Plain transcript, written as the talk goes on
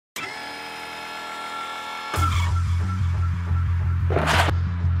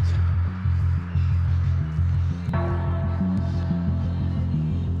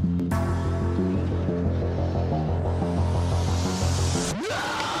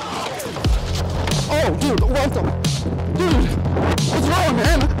Oh, dude, what the? Dude, what's wrong,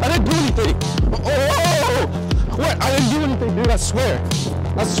 man? I didn't do anything. Oh, what? I didn't do anything, dude. I swear.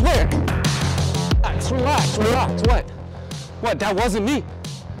 I swear. Relax, relax, relax. What? What? That wasn't me.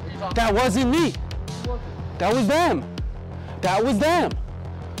 That wasn't me. That was them. That was them.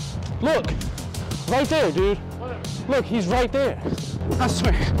 Look, right there, dude. Look, he's right there. I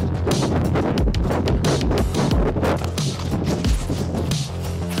swear.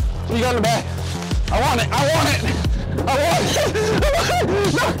 What you got in the bag? I want it. I want it. I want it.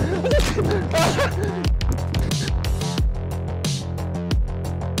 No.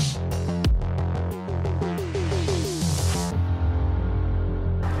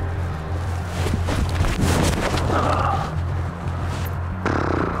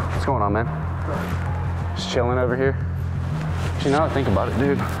 What's going on, man? Just chilling over here. Actually, now that I think about it,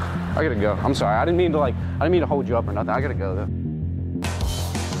 dude, I gotta go. I'm sorry. I didn't mean to hold you up or nothing. I gotta go though.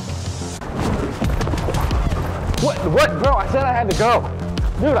 What, bro? I said I had to go.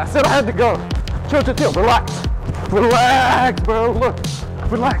 Dude, I said I had to go. Chill. Relax. Relax, bro. Look.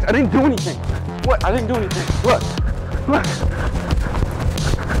 Relax. I didn't do anything. What? I didn't do anything. Look.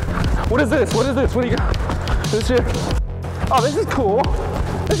 What is this? What do you got? This here? Oh, this is cool.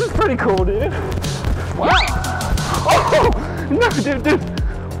 This is pretty cool, dude. Wow. Oh, no, dude.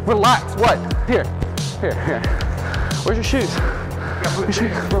 Relax. What? Here. Where's your shoes? Your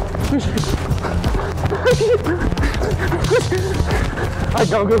shoes, bro. Where's your shoes? All right,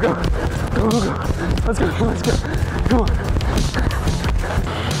 go. Let's go. Come on.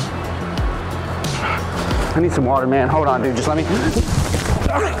 I need some water, man. Hold on, dude. Just let me.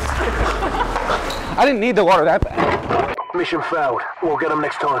 I didn't need the water that bad. Mission failed. We'll get them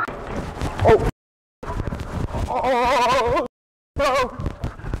next time. Oh, bro.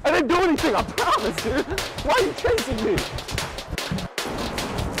 I didn't do anything. I promise, dude. Why are you chasing me?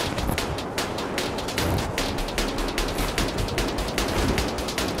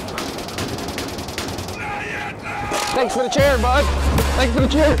 Thanks for the chair, bud. Thanks for the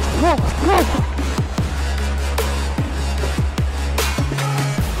chair. Go.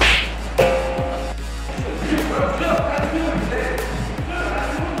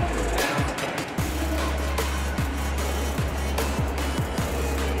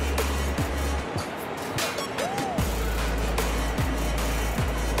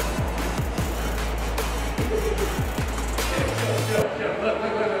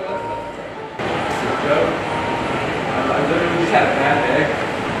 Had a bad day.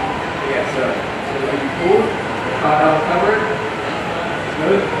 Yeah, so are you cool? All covered?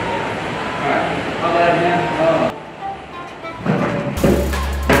 Smooth? Alright. How bad, man?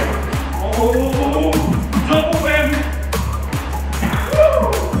 Oh, double whammy! Woo!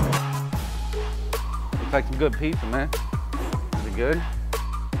 Looks like some good pizza, man. Is it good?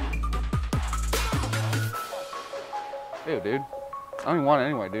 Ew, dude. I don't even want it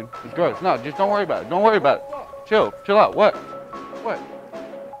anyway, dude. It's gross. No, just don't worry about it. Don't worry about it. Chill out. What?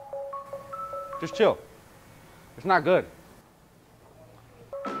 Just chill. It's not good.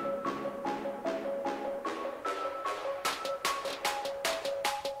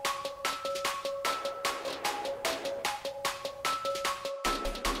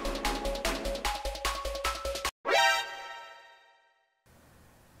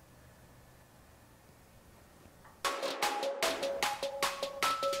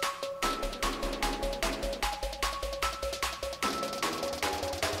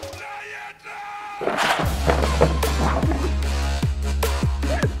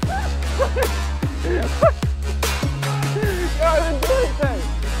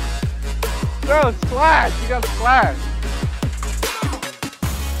 Bro, splash! You got splash!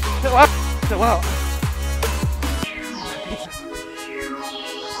 Chill out!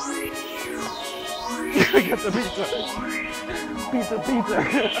 I got the pizza!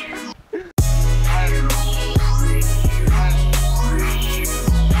 Pizza!